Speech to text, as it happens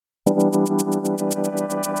Welcome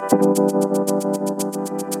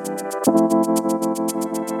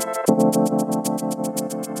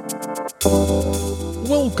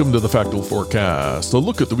to the Factal Forecast, a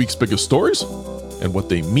look at the week's biggest stories and what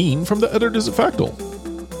they mean from the editors at Factal.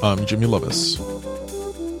 I'm Jimmy Levis.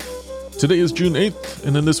 Today is June 8th,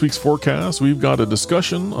 and in this week's forecast, we've got a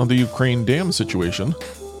discussion on the Ukraine dam situation,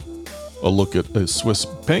 a look at a Swiss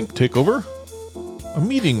bank takeover, a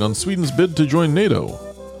meeting on Sweden's bid to join NATO,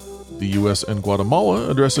 the US and Guatemala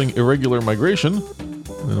addressing irregular migration,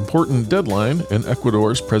 and an important deadline in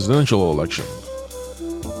Ecuador's presidential election.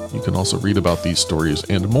 You can also read about these stories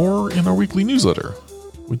and more in our weekly newsletter,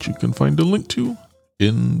 which you can find a link to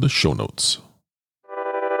in the show notes.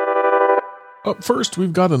 Up first,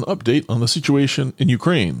 we've got an update on the situation in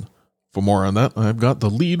Ukraine. For more on that, I've got the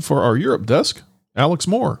lead for our Europe desk, Alex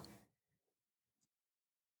Moore.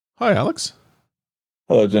 Hi, Alex.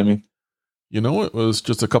 Hello, Jimmy. You know, it was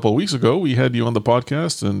just a couple of weeks ago we had you on the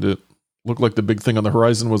podcast, and it looked like the big thing on the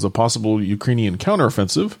horizon was a possible Ukrainian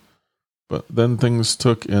counteroffensive. But then things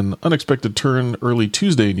took an unexpected turn early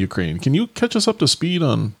Tuesday in Ukraine. Can you catch us up to speed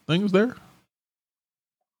on things there?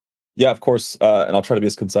 Yeah, of course. And I'll try to be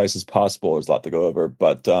as concise as possible. There's a lot to go over.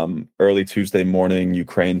 But early Tuesday morning,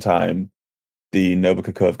 Ukraine time, the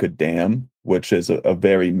Novokakhovka Dam, which is a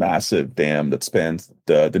very massive dam that spans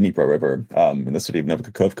the Dnipro River in the city of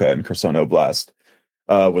Novokakhovka in Kherson Oblast,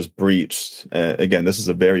 was breached. Again, this is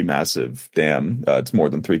a very massive dam. It's more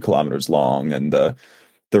than 3 kilometers long, and the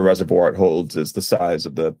reservoir it holds is the size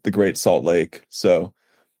of the Great Salt Lake. So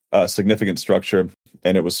a significant structure,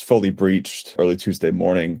 and it was fully breached early Tuesday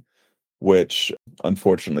morning, which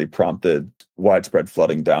unfortunately prompted widespread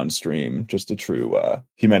flooding downstream, just a true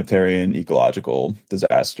humanitarian, ecological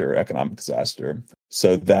disaster, economic disaster.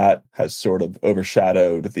 So that has sort of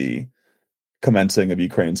overshadowed the commencing of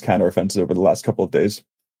Ukraine's counteroffensive over the last couple of days.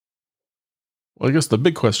 Well, I guess the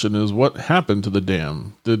big question is what happened to the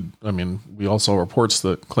dam? We all saw reports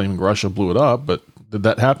that claiming Russia blew it up, but did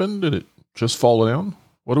that happen? Did it just fall down?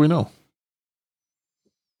 What do we know?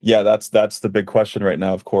 Yeah, that's the big question right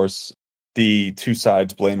now, of course. The two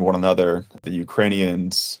sides blame one another. The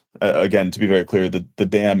Ukrainians, again, to be very clear, the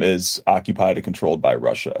dam is occupied and controlled by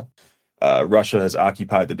Russia. Russia has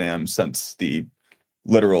occupied the dam since the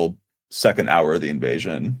literal second hour of the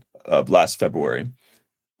invasion of last February.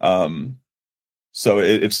 So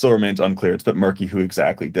it still remains unclear. It's a bit murky who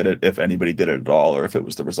exactly did it, if anybody did it at all, or if it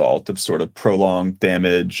was the result of sort of prolonged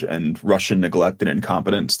damage and Russian neglect and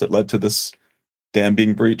incompetence that led to this dam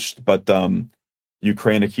being breached. But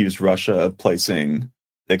Ukraine accused Russia of placing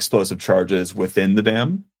explosive charges within the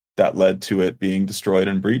dam that led to it being destroyed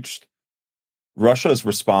and breached. Russia's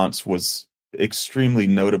response was extremely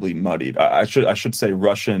notably muddied. I should say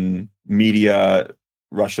Russian media,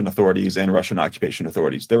 Russian authorities, and Russian occupation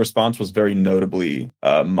authorities. Their response was very notably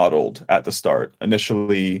muddled at the start.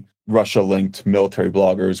 Initially, Russia-linked military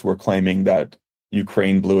bloggers were claiming that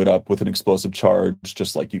Ukraine blew it up with an explosive charge,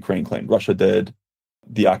 just like Ukraine claimed Russia did.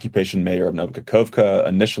 The occupation mayor of Novokakhovka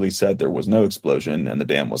initially said there was no explosion and the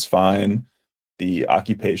dam was fine. The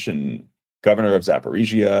occupation governor of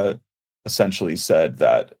Zaporizhia essentially said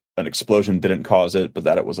that an explosion didn't cause it, but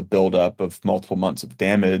that it was a buildup of multiple months of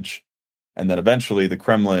damage. And then eventually the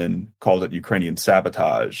Kremlin called it Ukrainian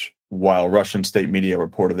sabotage, while Russian state media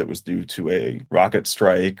reported it was due to a rocket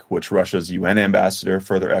strike, which Russia's UN ambassador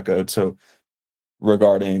further echoed. So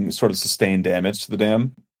regarding sort of sustained damage to the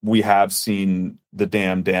dam, we have seen the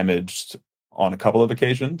dam damaged on a couple of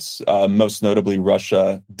occasions. Most notably,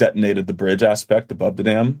 Russia detonated the bridge aspect above the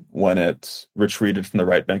dam when it retreated from the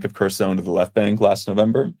right bank of Kherson to the left bank last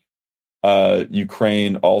November.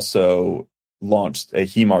 Ukraine also launched a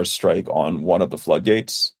HIMARS strike on one of the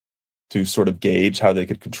floodgates to sort of gauge how they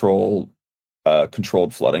could control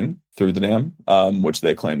controlled flooding through the dam, which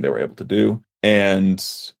they claimed they were able to do. And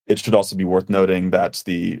it should also be worth noting that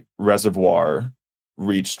the reservoir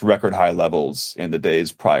reached record high levels in the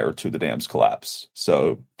days prior to the dam's collapse.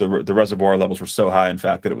 So the reservoir levels were so high, in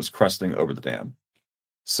fact, that it was cresting over the dam.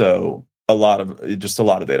 So a lot of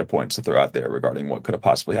data points to throw out there regarding what could have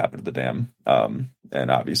possibly happened to the dam. And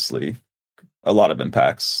obviously a lot of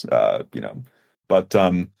impacts, but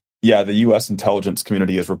the U.S. intelligence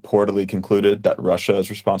community has reportedly concluded that Russia is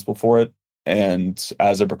responsible for it. And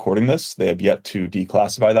as of recording this, they have yet to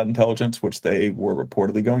declassify that intelligence, which they were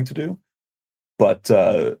reportedly going to do. But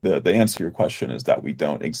the answer to your question is that we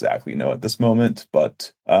don't exactly know at this moment,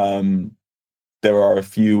 but there are a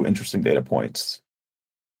few interesting data points.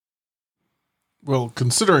 Well,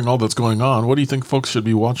 considering all that's going on, what do you think folks should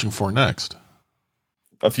be watching for next?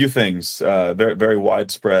 A few things, very, very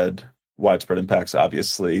widespread impacts,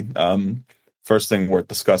 obviously. First thing worth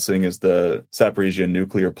discussing is the Zaporizhia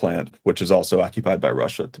nuclear plant, which is also occupied by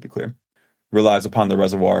Russia, to be clear. Relies upon the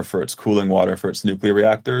reservoir for its cooling water for its nuclear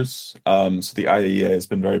reactors. So the IAEA has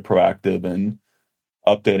been very proactive in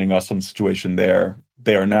updating us on the situation there.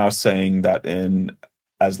 They are now saying that in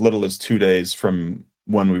as little as 2 days from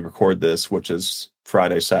when we record this, which is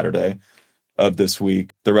Friday, Saturday of this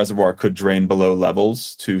week, the reservoir could drain below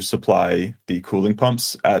levels to supply the cooling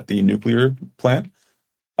pumps at the nuclear plant,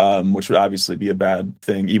 which would obviously be a bad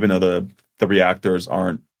thing. Even though the reactors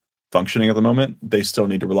aren't functioning at the moment, they still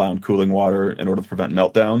need to rely on cooling water in order to prevent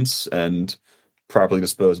meltdowns and properly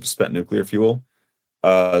dispose of spent nuclear fuel.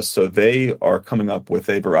 So they are coming up with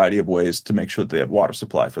a variety of ways to make sure that they have water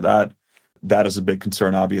supply for that. That is a big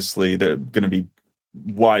concern, obviously. They're going to be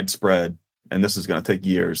widespread, and this is going to take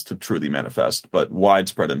years to truly manifest, but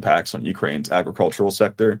widespread impacts on Ukraine's agricultural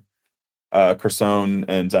sector. Kherson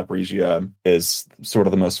and Zaporizhia is sort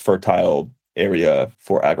of the most fertile area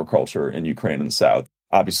for agriculture in Ukraine in the south.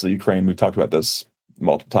 Obviously, Ukraine, we've talked about this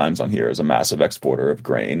multiple times on here, is a massive exporter of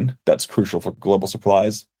grain that's crucial for global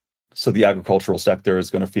supplies. So the agricultural sector is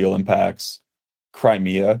going to feel impacts.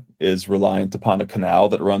 Crimea is reliant upon a canal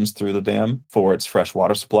that runs through the dam for its fresh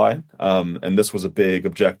water supply. And this was a big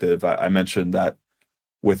objective. I mentioned that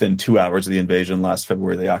within 2 hours of the invasion last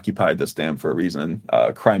February, they occupied this dam for a reason.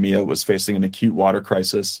 Crimea was facing an acute water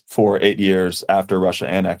crisis for 8 years after Russia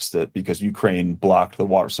annexed it because Ukraine blocked the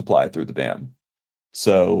water supply through the dam.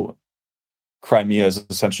 So Crimea is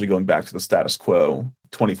essentially going back to the status quo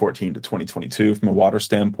 2014 to 2022 from a water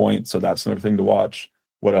standpoint. So that's another thing to watch.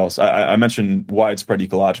 What else? I mentioned widespread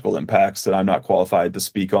ecological impacts that I'm not qualified to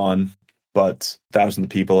speak on, but thousands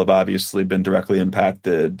of people have obviously been directly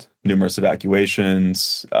impacted, numerous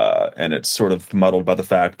evacuations, and it's sort of muddled by the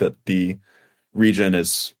fact that the region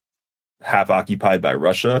is half occupied by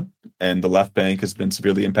Russia, and the left bank has been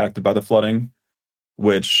severely impacted by the flooding,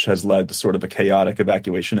 which has led to sort of a chaotic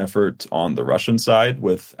evacuation effort on the Russian side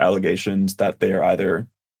with allegations that they are either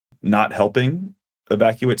not helping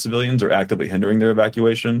evacuate civilians or actively hindering their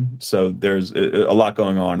evacuation. So there's a lot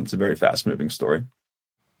going on. It's a very fast-moving story.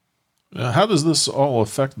 How does this all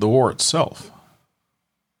affect the war itself?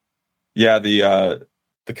 Yeah, the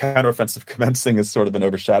counteroffensive commencing has sort of been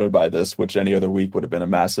overshadowed by this, which any other week would have been the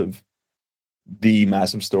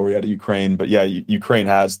massive story out of Ukraine. But yeah, Ukraine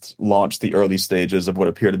has launched the early stages of what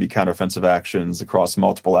appear to be counteroffensive actions across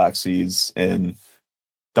multiple axes in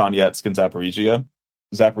Donetsk and Zaporizhia.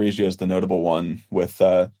 Zaporizhia is the notable one, with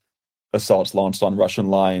assaults launched on Russian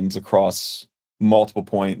lines across multiple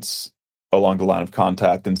points along the line of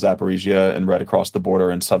contact in Zaporizhia and right across the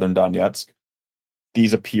border in southern Donetsk.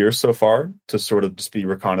 These appear so far to sort of just be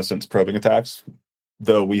reconnaissance probing attacks,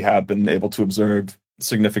 though we have been able to observe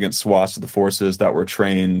significant swaths of the forces that were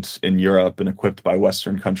trained in Europe and equipped by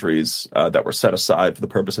Western countries that were set aside for the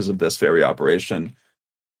purposes of this very operation.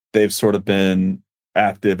 They've sort of been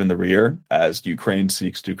active in the rear as Ukraine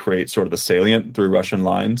seeks to create sort of a salient through Russian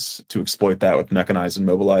lines to exploit that with mechanized and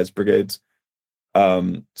mobilized brigades.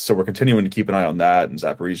 So we're continuing to keep an eye on that in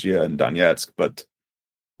Zaporizhia and Donetsk. But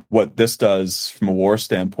what this does from a war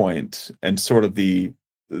standpoint and sort of the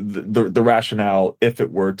rationale, if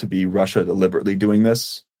it were to be Russia deliberately doing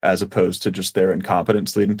this, as opposed to just their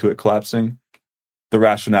incompetence leading to it collapsing, the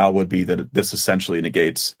rationale would be that this essentially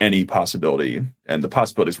negates any possibility, and the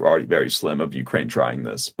possibilities were already very slim of Ukraine trying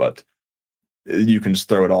this, but you can just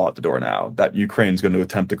throw it all out the door now. That Ukraine's going to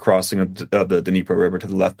attempt a crossing of the Dnieper River to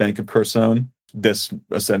the left bank of Kherson, this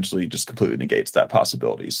essentially just completely negates that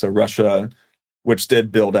possibility. So Russia, which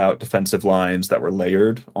did build out defensive lines that were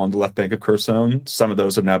layered on the left bank of Kherson, some of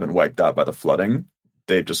those have now been wiped out by the flooding.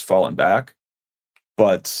 They've just fallen back.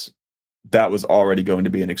 But that was already going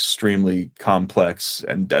to be an extremely complex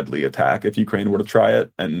and deadly attack if Ukraine were to try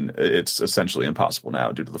it, and it's essentially impossible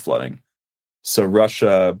now due to the flooding. So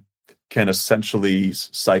Russia can essentially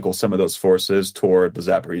cycle some of those forces toward the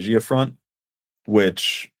Zaporizhia front,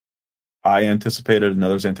 which I anticipated and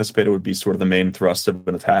others anticipated would be sort of the main thrust of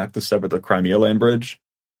an attack to sever the Crimea land bridge.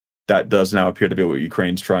 That does now appear to be what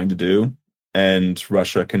Ukraine's trying to do, and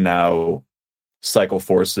Russia can now cycle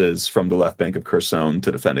forces from the left bank of Kherson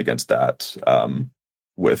to defend against that,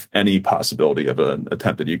 with any possibility of an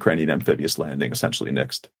attempted Ukrainian amphibious landing essentially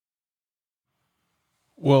nixed.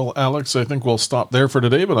 Well, Alex, I think we'll stop there for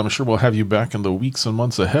today, but I'm sure we'll have you back in the weeks and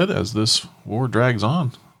months ahead as this war drags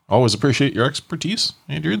on. Always appreciate your expertise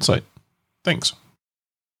and your insight. Thanks.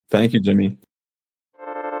 Thank you, Jimmy.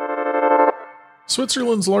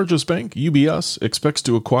 Switzerland's largest bank, UBS, expects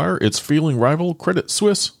to acquire its failing rival Credit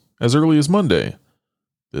Suisse as early as Monday.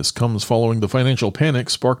 This comes following the financial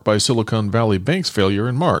panic sparked by Silicon Valley Bank's failure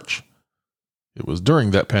in March. It was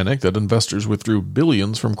during that panic that investors withdrew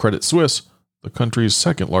billions from Credit Suisse, the country's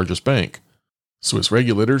second largest bank. Swiss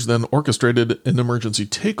regulators then orchestrated an emergency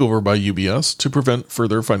takeover by UBS to prevent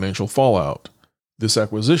further financial fallout. This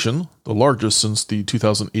acquisition, the largest since the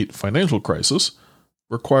 2008 financial crisis,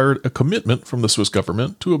 required a commitment from the Swiss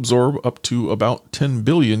government to absorb up to about $10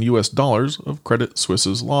 billion of Credit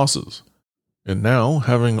Suisse's losses. And now,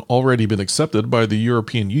 having already been accepted by the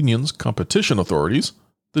European Union's competition authorities,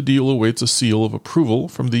 the deal awaits a seal of approval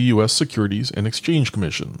from the U.S. Securities and Exchange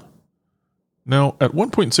Commission. Now, at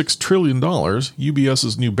 $1.6 trillion,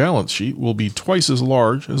 UBS's new balance sheet will be twice as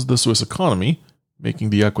large as the Swiss economy,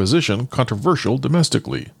 making the acquisition controversial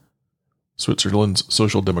domestically. Switzerland's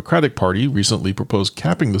Social Democratic Party recently proposed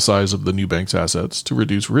capping the size of the new bank's assets to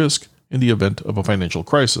reduce risk in the event of a financial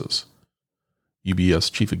crisis.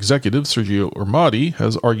 UBS chief executive Sergio Ermati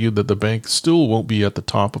has argued that the bank still won't be at the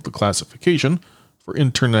top of the classification for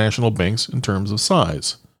international banks in terms of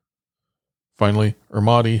size. Finally,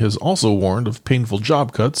 Ermati has also warned of painful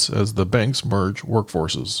job cuts as the banks merge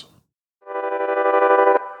workforces.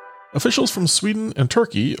 Officials from Sweden and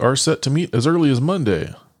Turkey are set to meet as early as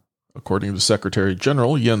Monday. According to Secretary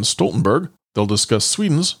General Jens Stoltenberg, they'll discuss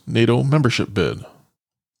Sweden's NATO membership bid.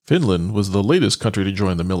 Finland was the latest country to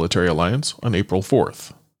join the military alliance on April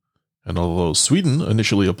 4th. And although Sweden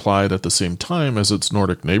initially applied at the same time as its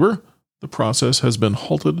Nordic neighbor, the process has been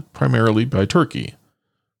halted primarily by Turkey.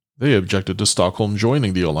 They objected to Stockholm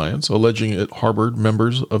joining the alliance, alleging it harbored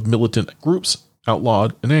members of militant groups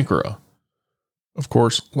outlawed in Ankara. Of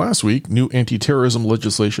course, last week, new anti-terrorism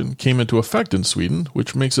legislation came into effect in Sweden,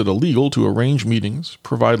 which makes it illegal to arrange meetings,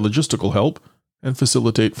 provide logistical help, and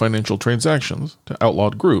facilitate financial transactions to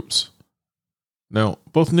outlawed groups. Now,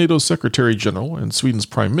 both NATO's Secretary General and Sweden's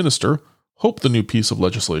Prime Minister hope the new piece of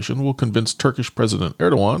legislation will convince Turkish President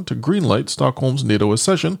Erdogan to greenlight Stockholm's NATO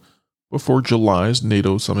accession before July's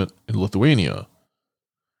NATO summit in Lithuania.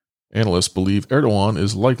 Analysts believe Erdogan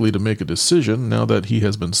is likely to make a decision now that he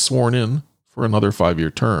has been sworn in for another 5-year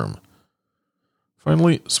term.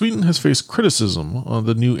 Finally, Sweden has faced criticism on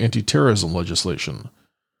the new anti-terrorism legislation.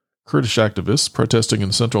 Kurdish activists protesting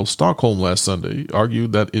in central Stockholm last Sunday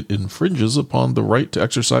argued that it infringes upon the right to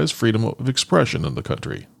exercise freedom of expression in the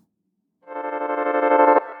country.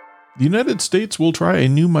 The United States will try a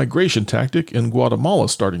new migration tactic in Guatemala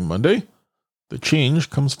starting Monday. The change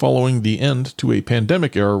comes following the end to a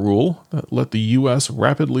pandemic-era rule that let the U.S.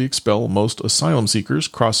 rapidly expel most asylum seekers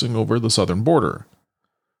crossing over the southern border.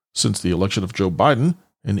 Since the election of Joe Biden,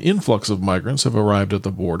 an influx of migrants have arrived at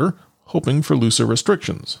the border, hoping for looser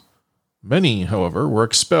restrictions. Many, however, were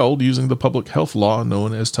expelled using the public health law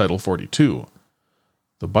known as Title 42.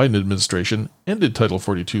 The Biden administration ended Title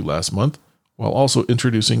 42 last month, while also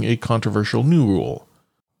introducing a controversial new rule.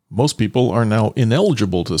 Most people are now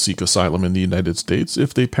ineligible to seek asylum in the United States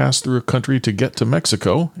if they pass through a country to get to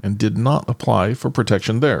Mexico and did not apply for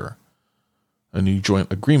protection there. A new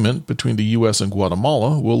joint agreement between the U.S. and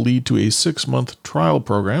Guatemala will lead to a 6-month trial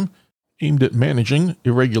program aimed at managing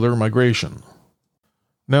irregular migration.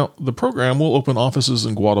 Now, the program will open offices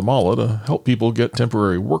in Guatemala to help people get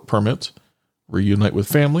temporary work permits, reunite with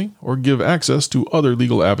family, or give access to other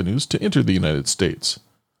legal avenues to enter the United States.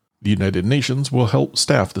 The United Nations will help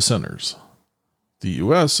staff the centers. The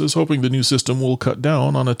U.S. is hoping the new system will cut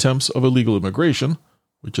down on attempts of illegal immigration,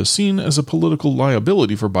 which is seen as a political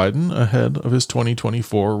liability for Biden ahead of his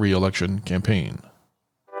 2024 re-election campaign.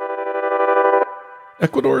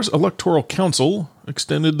 Ecuador's Electoral Council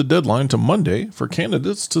extended the deadline to Monday for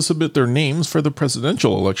candidates to submit their names for the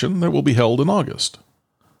presidential election that will be held in August.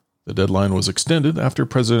 The deadline was extended after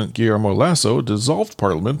President Guillermo Lasso dissolved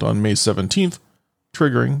Parliament on May 17th,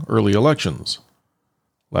 triggering early elections.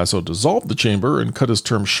 Lasso dissolved the chamber and cut his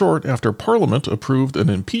term short after Parliament approved an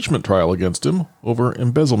impeachment trial against him over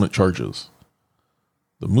embezzlement charges.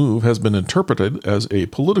 The move has been interpreted as a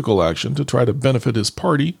political action to try to benefit his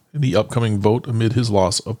party in the upcoming vote amid his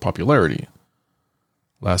loss of popularity.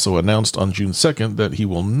 Lasso announced on June 2nd that he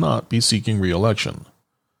will not be seeking re-election.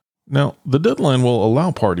 Now, the deadline will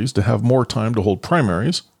allow parties to have more time to hold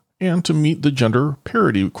primaries and to meet the gender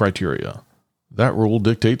parity criteria. That rule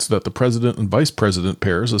dictates that the president and vice president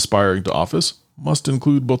pairs aspiring to office must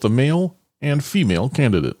include both a male and female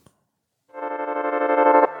candidate.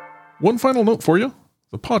 One final note for you.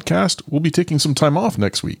 The podcast will be taking some time off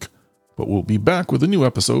next week, but we'll be back with a new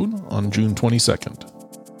episode on June 22nd.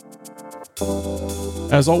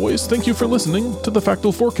 As always, thank you for listening to the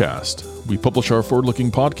Factual Forecast. We publish our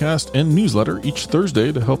forward-looking podcast and newsletter each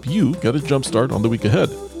Thursday to help you get a jump start on the week ahead.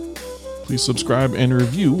 Please subscribe and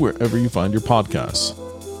review wherever you find your podcasts.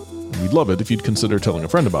 And we'd love it if you'd consider telling a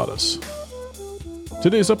friend about us.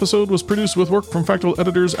 Today's episode was produced with work from Factual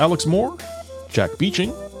editors Alex Moore, Jack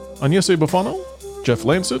Beeching, Agnese Bufano, Jeff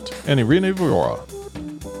Lancet, and Irene Vora.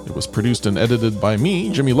 It was produced and edited by me,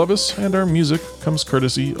 Jimmy Levis, and our music comes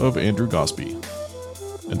courtesy of Andrew Gosby.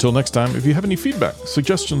 Until next time, if you have any feedback,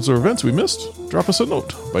 suggestions, or events we missed, drop us a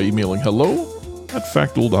note by emailing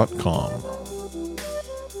hello@factual.com.